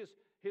 His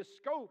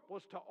scope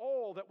was to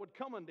all that would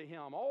come unto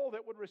him, all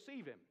that would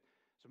receive him.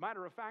 As a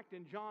matter of fact,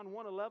 in John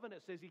 1:11,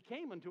 it says he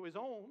came unto his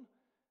own,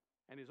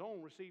 and his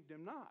own received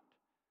him not.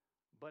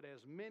 But as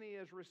many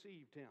as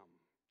received him,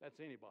 that's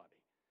anybody.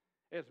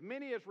 As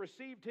many as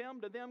received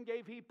him, to them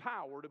gave he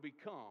power to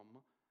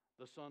become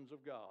the sons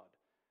of God.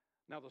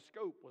 Now the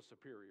scope was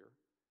superior.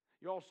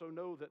 You also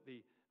know that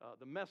the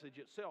message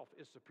itself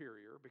is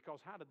superior,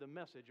 because how did the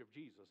message of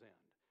Jesus end?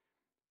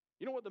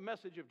 You know what the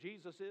message of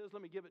Jesus is?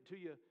 Let me give it to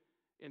you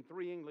in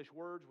 3 English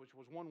words, which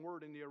was one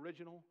word in the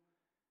original.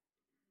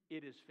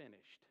 It is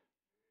finished.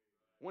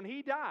 When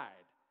he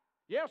died,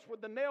 yes,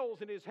 with the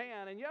nails in his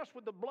hand, and yes,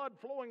 with the blood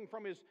flowing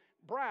from his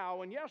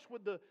brow, and yes,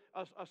 with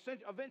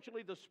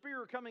eventually the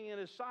spear coming in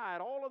his side,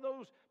 all of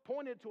those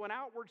pointed to an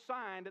outward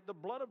sign that the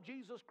blood of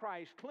Jesus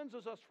Christ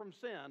cleanses us from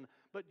sin.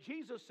 But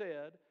Jesus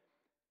said,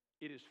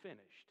 it is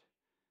finished.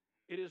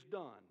 It is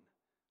done.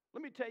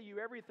 Let me tell you,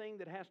 everything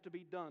that has to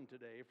be done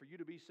today for you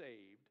to be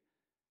saved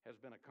has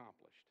been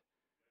accomplished.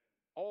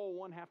 All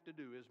one have to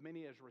do, as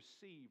many as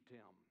received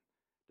him,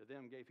 to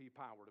them gave he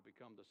power to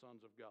become the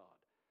sons of God.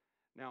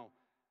 Now,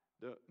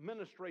 the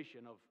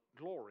ministration of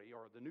glory,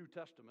 or the New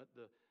Testament,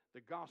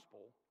 the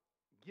gospel,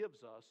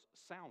 gives us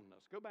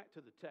soundness. Go back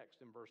to the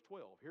text in verse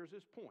 12. Here's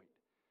his point.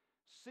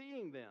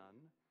 Seeing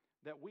then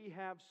that we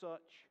have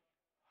such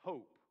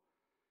hope.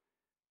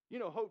 You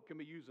know, hope can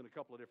be used in a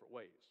couple of different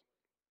ways.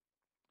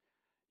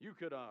 You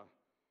could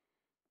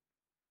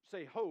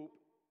say hope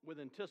with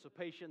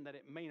anticipation that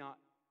it may not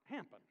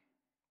happen.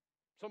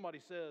 Somebody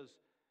says,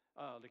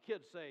 the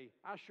kids say,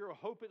 I sure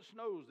hope it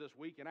snows this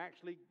week, and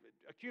actually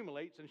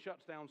accumulates and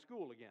shuts down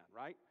school again,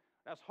 right?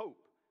 That's hope.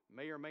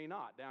 May or may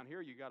not. Down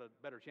here, you got a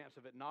better chance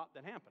of it not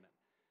than happening.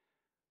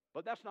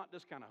 But that's not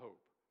this kind of hope.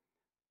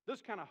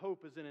 This kind of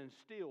hope is an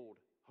instilled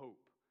hope.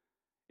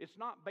 It's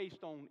not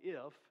based on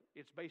if,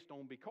 it's based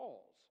on because.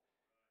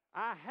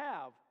 I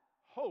have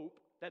hope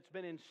that's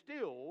been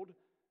instilled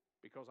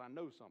because I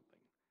know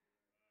something.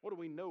 What do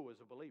we know as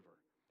a believer?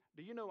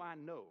 Do you know I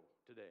know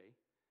today?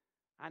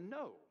 I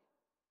know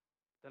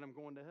that I'm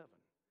going to heaven.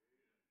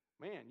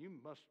 Man, you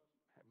must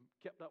have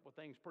kept up with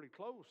things pretty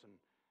close, and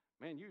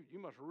man, you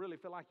must really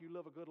feel like you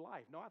live a good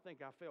life. No, I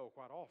think I fail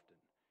quite often.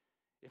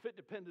 If it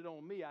depended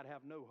on me, I'd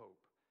have no hope.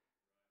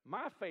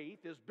 My faith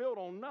is built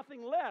on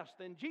nothing less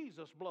than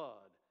Jesus'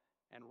 blood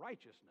and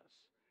righteousness.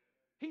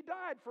 He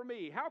died for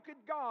me. How could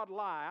God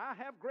lie?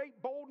 I have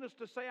great boldness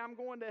to say I'm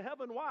going to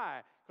heaven.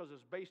 Why? Because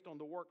it's based on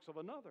the works of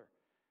another.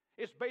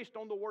 It's based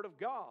on the Word of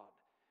God.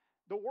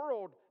 The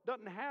world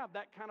doesn't have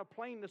that kind of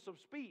plainness of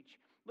speech.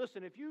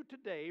 Listen, if you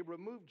today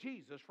remove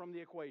Jesus from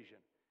the equation,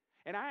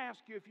 and I ask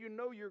you if you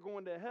know you're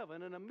going to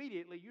heaven, and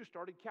immediately you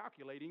started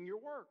calculating your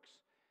works.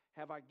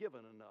 Have I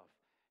given enough?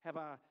 Have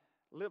I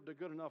lived a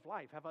good enough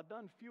life? Have I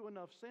done few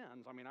enough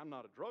sins? I mean, I'm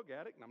not a drug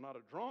addict, and I'm not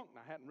a drunk, and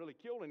I hadn't really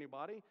killed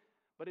anybody.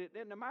 But it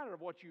isn't a matter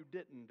of what you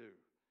didn't do.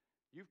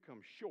 You've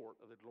come short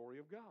of the glory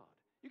of God.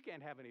 You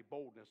can't have any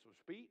boldness of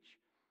speech.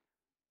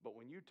 But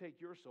when you take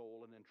your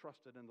soul and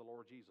entrust it in the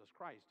Lord Jesus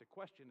Christ, the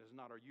question is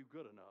not, are you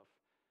good enough?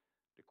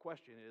 The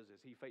question is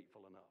he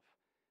faithful enough?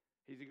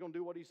 Is he going to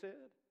do what he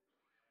said?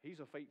 He's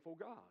a faithful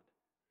God.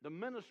 The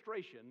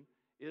ministration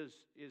is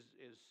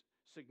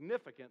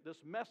significant.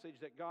 This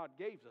message that God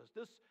gave us,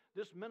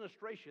 this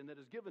ministration that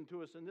is given to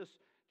us in this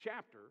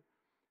chapter,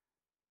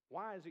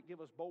 why does it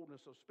give us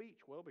boldness of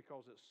speech? Well,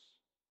 because it's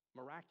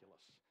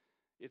miraculous.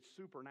 It's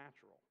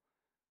supernatural.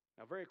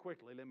 Now, very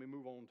quickly, let me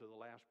move on to the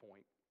last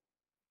point.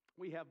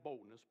 We have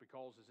boldness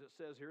because, as it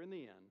says here in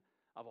the end,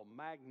 of a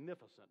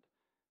magnificent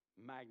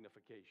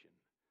magnification.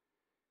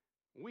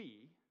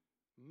 We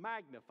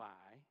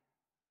magnify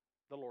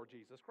the Lord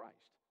Jesus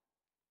Christ.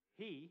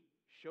 He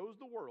shows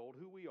the world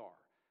who we are.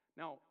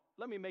 Now,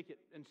 let me make it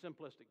in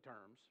simplistic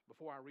terms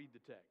before I read the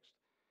text.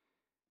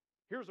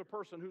 Here's a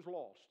person who's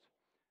lost.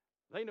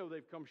 They know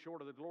they've come short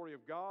of the glory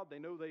of God. They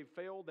know they've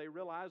failed. They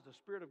realize the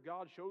Spirit of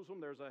God shows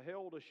them there's a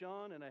hell to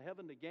shun and a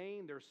heaven to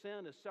gain. Their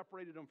sin has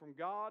separated them from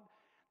God.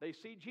 They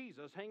see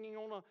Jesus hanging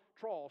on a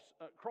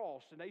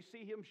cross, and they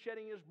see him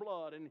shedding his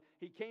blood, and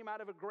he came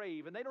out of a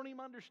grave, and they don't even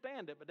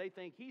understand it, but they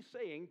think he's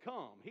saying,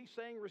 come. He's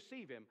saying,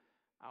 receive him.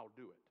 I'll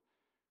do it.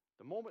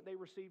 The moment they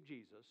receive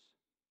Jesus,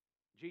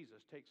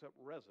 Jesus takes up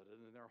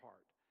residence in their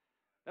heart.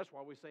 That's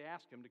why we say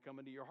ask him to come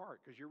into your heart,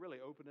 because you're really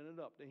opening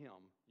it up to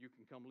him. You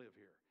can come live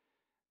here.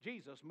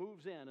 Jesus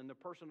moves in the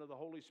person of the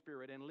Holy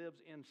Spirit and lives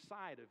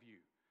inside of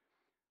you.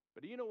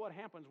 But do you know what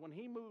happens when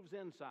he moves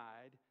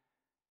inside?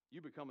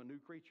 You become a new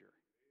creature.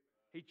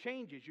 He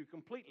changes you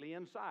completely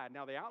inside.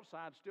 Now, the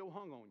outside's still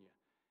hung on you.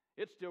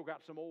 It's still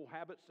got some old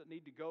habits that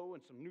need to go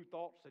and some new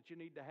thoughts that you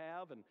need to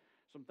have and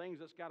some things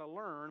that's got to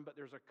learn, but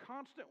there's a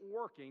constant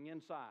working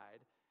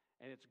inside,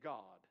 and it's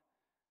God.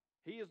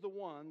 He is the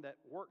one that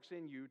works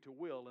in you to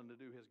will and to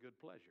do his good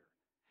pleasure.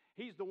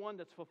 He's the one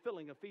that's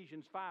fulfilling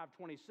Ephesians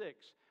 5:26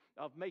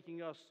 of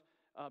making us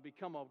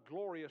become a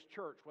glorious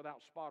church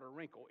without spot or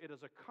wrinkle. It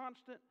is a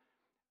constant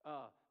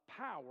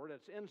power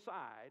that's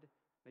inside.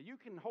 Now, you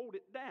can hold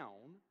it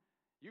down.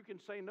 You can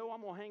say, no,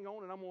 I'm going to hang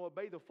on and I'm going to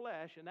obey the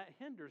flesh, and that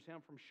hinders him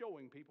from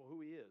showing people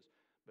who he is.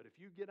 But if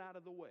you get out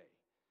of the way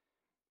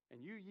and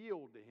you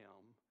yield to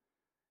him,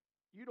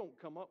 you don't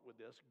come up with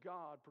this.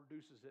 God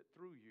produces it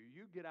through you.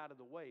 You get out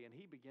of the way, and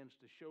he begins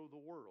to show the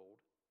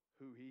world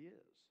who he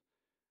is.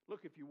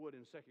 Look, if you would,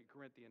 in 2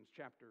 Corinthians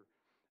chapter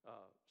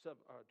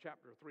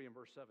 3 and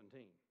verse 17.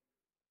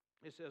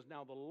 It says,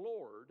 now the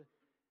Lord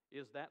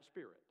is that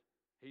Spirit.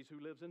 He's who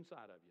lives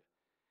inside of you.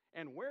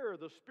 And where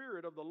the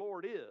Spirit of the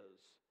Lord is,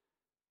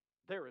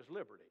 there is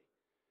liberty.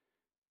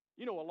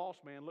 You know, a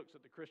lost man looks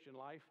at the Christian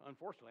life.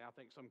 Unfortunately, I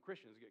think some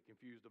Christians get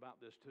confused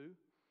about this too.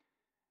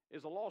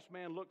 Is a lost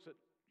man looks at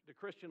the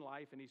Christian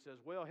life and he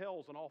says, well,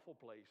 hell's an awful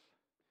place.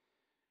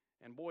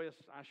 And boy,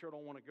 I sure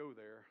don't want to go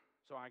there.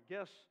 So I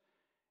guess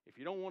if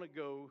you don't want to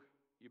go,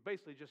 you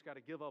basically just got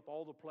to give up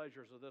all the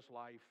pleasures of this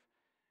life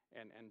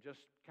and just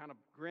kind of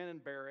grin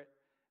and bear it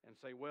and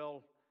say,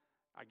 well,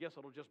 I guess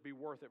it'll just be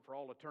worth it for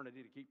all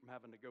eternity to keep from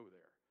having to go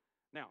there.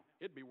 Now,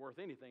 it'd be worth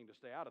anything to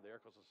stay out of there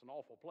because it's an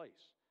awful place.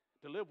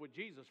 To live with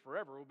Jesus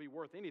forever would be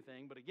worth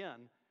anything, but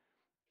again,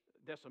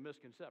 that's a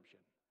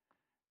misconception.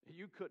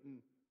 You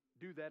couldn't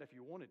do that if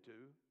you wanted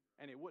to,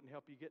 and it wouldn't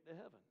help you get to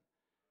heaven.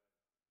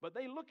 But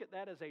they look at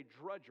that as a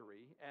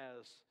drudgery,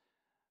 as,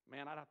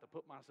 man, I'd have to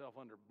put myself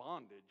under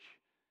bondage.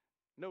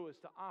 No,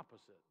 it's the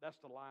opposite. That's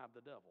the lie of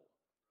the devil.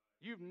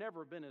 You've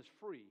never been as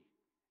free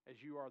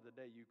as you are the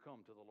day you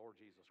come to the Lord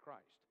Jesus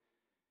Christ.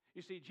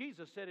 You see,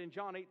 Jesus said in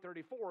John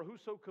 8:34,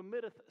 whoso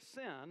committeth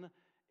sin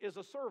is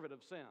a servant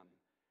of sin.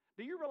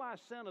 Do you realize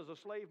sin is a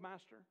slave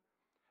master?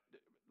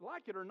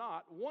 Like it or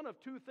not, one of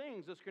two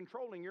things is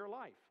controlling your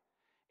life.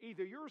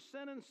 Either your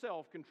sin and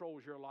self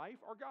controls your life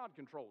or God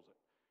controls it.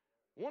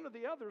 One or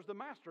the other is the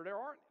master.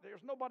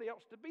 There's nobody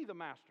else to be the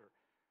master.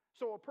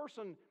 So a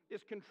person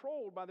is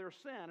controlled by their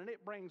sin, and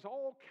it brings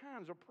all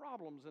kinds of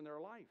problems in their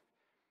life.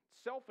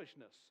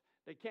 Selfishness.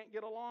 They can't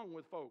get along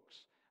with folks.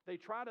 They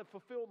try to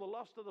fulfill the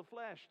lust of the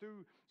flesh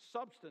through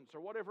substance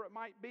or whatever it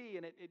might be,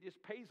 and it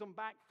just pays them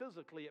back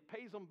physically. It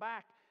pays them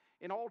back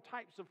in all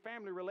types of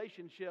family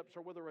relationships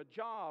or whether a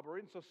job or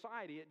in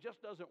society. It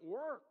just doesn't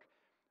work.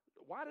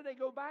 Why do they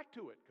go back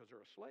to it? Because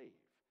they're a slave.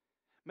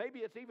 Maybe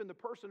it's even the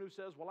person who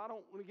says, well, I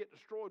don't want to get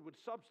destroyed with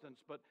substance,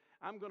 but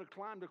I'm going to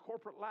climb the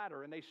corporate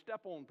ladder, and they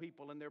step on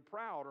people and they're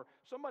proud. Or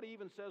somebody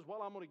even says,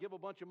 well, I'm going to give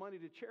a bunch of money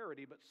to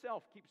charity, but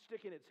self keeps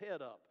sticking its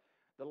head up.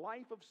 The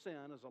life of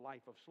sin is a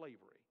life of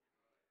slavery.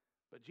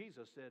 But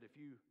Jesus said, if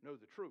you know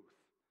the truth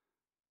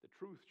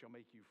shall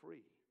make you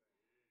free.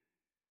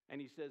 And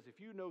he says, if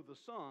you know the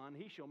Son,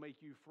 he shall make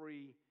you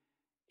free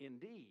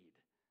indeed.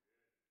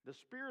 The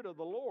Spirit of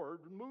the Lord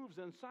moves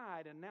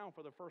inside, and now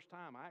for the first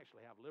time, I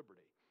actually have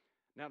liberty.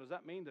 Now, does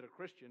that mean that a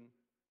Christian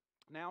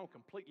now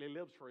completely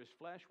lives for his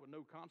flesh with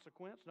no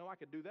consequence? No, I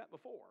could do that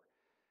before.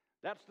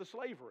 That's the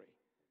slavery.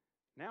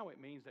 Now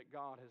it means that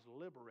God has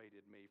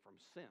liberated me from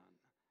sin.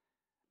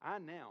 I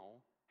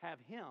now have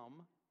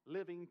him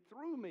living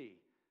through me,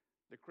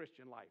 the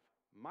Christian life.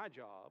 My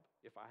job,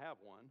 if I have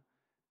one,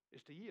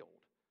 is to yield.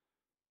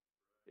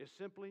 Is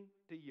simply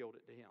to yield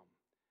it to him.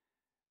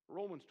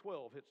 Romans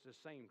 12 hits the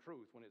same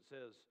truth when it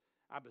says,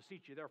 I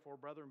beseech you therefore,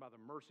 brethren, by the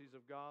mercies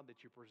of God,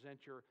 that you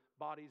present your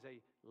bodies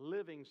a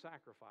living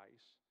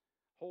sacrifice,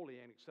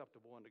 holy and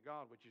acceptable unto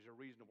God, which is your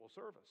reasonable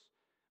service.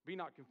 Be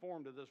not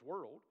conformed to this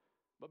world,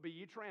 but be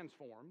ye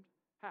transformed.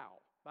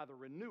 How? By the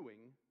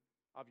renewing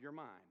of your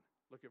mind.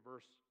 Look at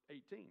verse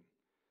 18.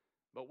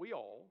 But we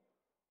all,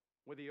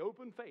 with the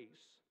open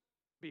face,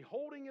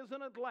 beholding as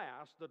in a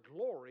glass the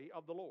glory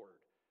of the Lord,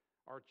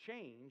 are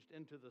changed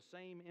into the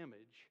same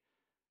image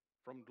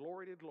from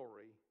glory to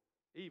glory,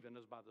 even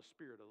as by the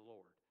Spirit of the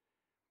Lord.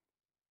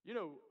 You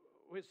know,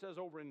 it says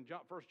over in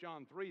 1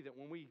 John 3 that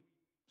when we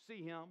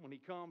see him, when he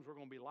comes, we're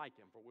going to be like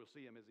him, for we'll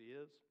see him as he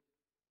is.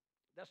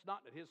 That's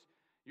not that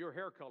your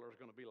hair color is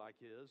going to be like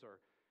his, or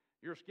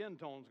your skin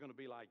tone is going to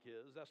be like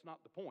his. That's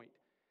not the point.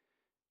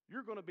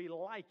 You're going to be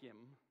like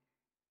him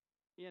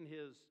in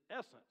his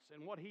essence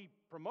and what he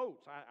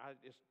promotes.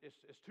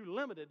 It's too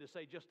limited to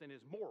say just in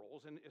his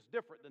morals, and it's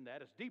different than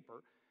that. It's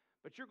deeper.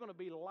 But you're going to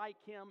be like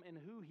him in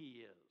who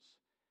he is.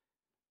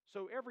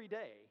 So every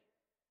day,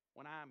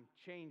 when I'm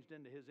changed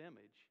into his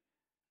image,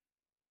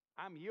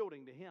 I'm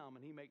yielding to him,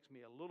 and he makes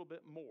me a little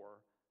bit more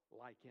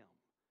like him.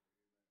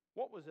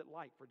 What was it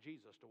like for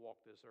Jesus to walk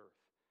this earth?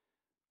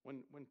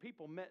 When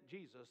people met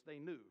Jesus, they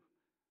knew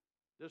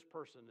this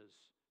person is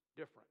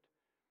different.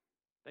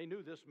 They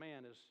knew this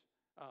man is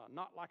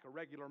not like a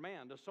regular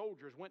man. The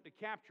soldiers went to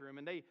capture him,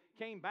 and they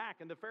came back,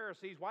 and the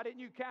Pharisees, why didn't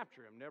you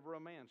capture him? Never a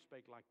man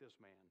spake like this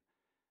man.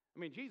 I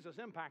mean, Jesus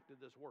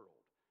impacted this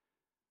world.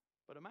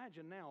 But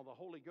imagine now the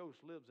Holy Ghost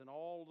lives in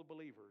all the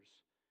believers.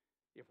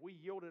 If we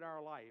yielded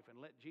our life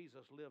and let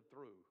Jesus live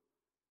through,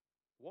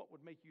 what would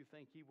make you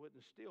think he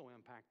wouldn't still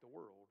impact the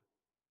world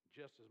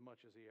just as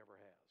much as he ever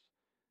has?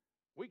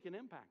 We can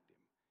impact him.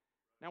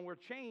 Now we're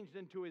changed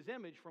into his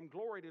image from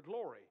glory to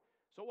glory.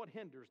 So what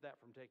hinders that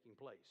from taking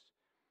place?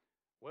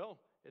 Well,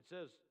 it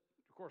says,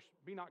 of course,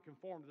 be not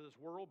conformed to this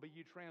world, but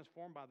ye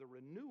transformed by the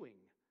renewing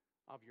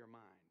of your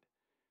mind.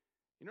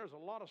 You know, there's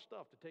a lot of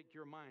stuff to take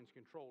your mind's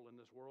control in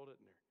this world,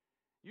 isn't there?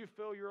 You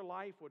fill your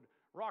life with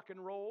rock and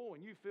roll,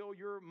 and you fill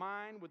your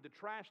mind with the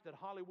trash that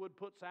Hollywood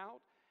puts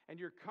out, and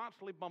you're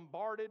constantly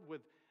bombarded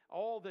with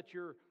all that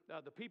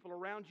the people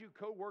around you,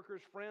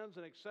 co-workers, friends,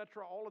 and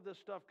etc. All of this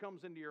stuff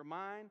comes into your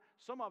mind.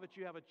 Some of it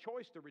you have a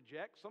choice to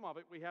reject. Some of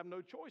it we have no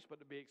choice but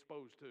to be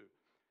exposed to.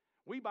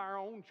 We, by our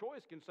own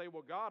choice, can say,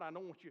 well, God, I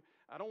don't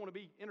want to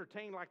be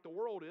entertained like the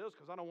world is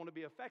because I don't want to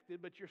be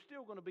affected, but you're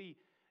still going to be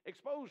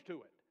exposed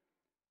to it.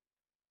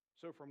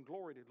 So from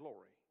glory to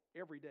glory,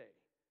 every day,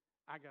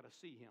 I got to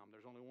see him.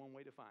 There's only one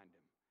way to find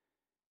him.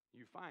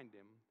 You find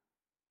him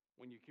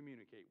when you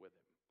communicate with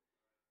him.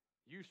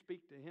 You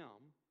speak to him,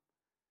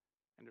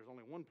 and there's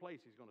only one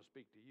place he's going to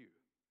speak to you.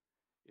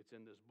 It's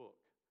in this book.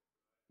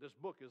 This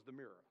book is the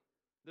mirror.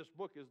 This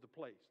book is the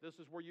place.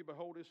 This is where you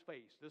behold his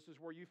face. This is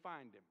where you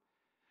find him.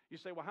 You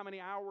say, well, how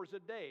many hours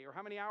a day or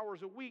how many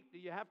hours a week do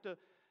you have to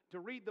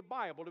read the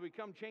Bible to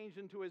become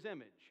changed into his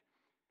image?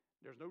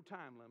 There's no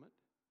time limit.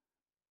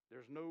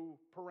 There's no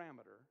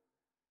parameter.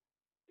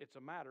 It's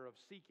a matter of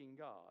seeking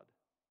God.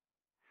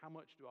 How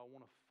much do I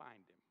want to find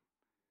him?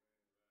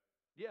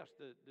 Yes,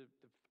 the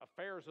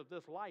affairs of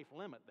this life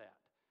limit that.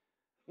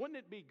 Wouldn't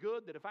it be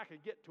good that if I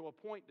could get to a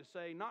point to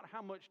say, not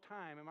how much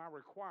time am I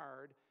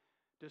required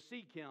to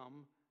seek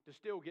him to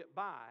still get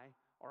by,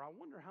 or I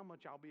wonder how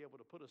much I'll be able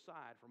to put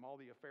aside from all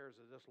the affairs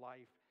of this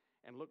life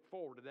and look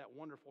forward to that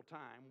wonderful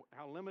time,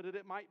 how limited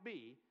it might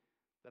be,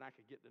 that I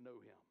could get to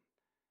know him.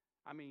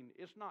 I mean,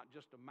 it's not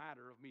just a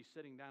matter of me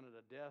sitting down at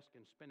a desk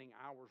and spending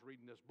hours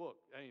reading this book.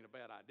 That ain't a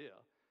bad idea.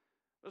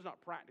 It's not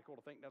practical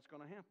to think that's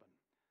going to happen.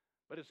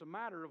 But it's a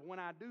matter of when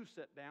I do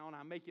sit down,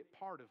 I make it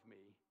part of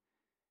me,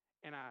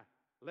 and I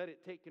let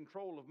it take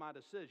control of my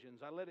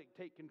decisions. I let it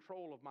take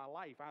control of my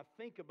life. I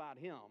think about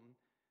him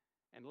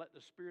and let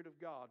the Spirit of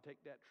God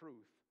take that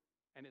truth.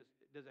 And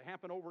does it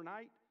happen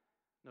overnight?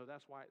 No,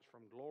 that's why it's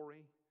from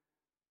glory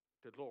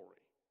to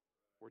glory.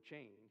 We're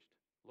changed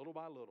little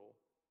by little,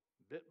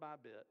 bit by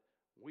bit.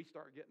 We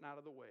start getting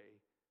out of the way,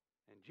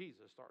 and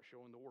Jesus starts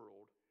showing the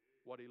world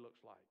what he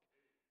looks like.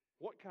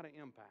 What kind of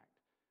impact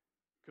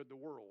could the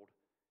world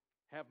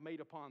have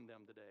made upon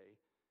them today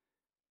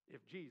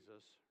if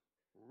Jesus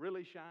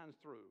really shines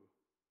through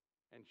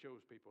and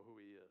shows people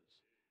who he is?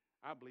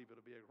 I believe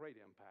it'll be a great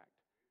impact,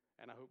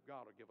 and I hope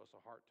God will give us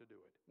a heart to do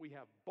it. We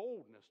have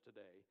boldness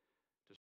today